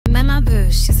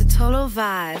total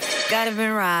vibe. Gotta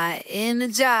been right in the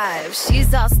jive.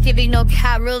 She's all skippy, no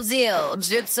cat, real deal.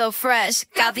 Drip so fresh,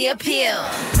 got the appeal.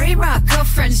 Brain rock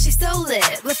girlfriend, she's so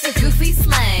lit. With the goofy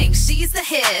slang, she's a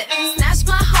hit. Snatched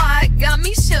my heart, got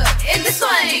me shook. In the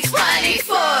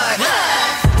 2024.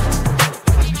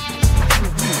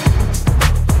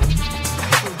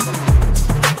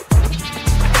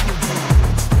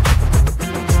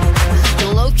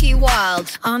 Low-key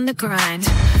wild, on the grind.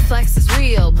 Flex is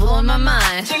real, blowing my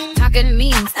mind. Talking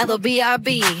memes,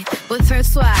 LOBRB. With her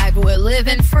swag, we're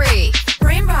living free.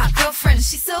 Brain rock girlfriend,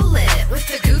 she's so lit. With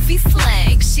the goofy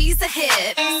slang, she's a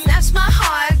hit. Snatched my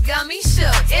heart, got me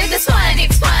shook. In the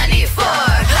 2024.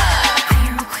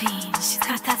 Hero queen, she's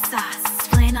got that sauce.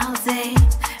 Playing all day,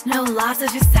 no loss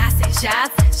of your sassy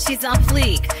shots. She's on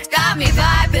fleek, got me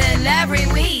vibing every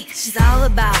week. She's all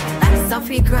about that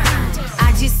selfie grind.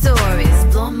 IG stories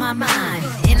blow my mind.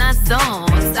 In our zone,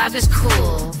 stylish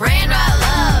cool. Brain rock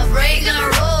love, Ray gonna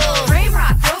rule. Brain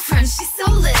rock girlfriend, she's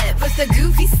so lit. With the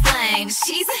goofy slang,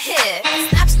 she's a hit.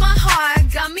 Snaps my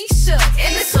heart, got me shook.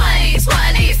 In the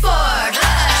 2024.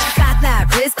 Got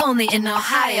that risk only in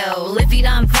Ohio. Lippy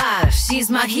on vibe, she's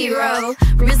my hero.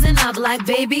 Risen up like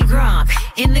baby Gronk.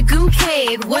 In the goon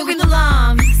cave, working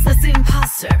along. Such an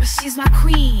imposter, she's my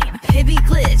queen. Baby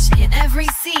glitch in every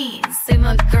scene.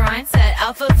 Sigma grind, set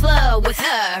alpha flow with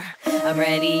her. I'm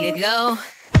ready to go.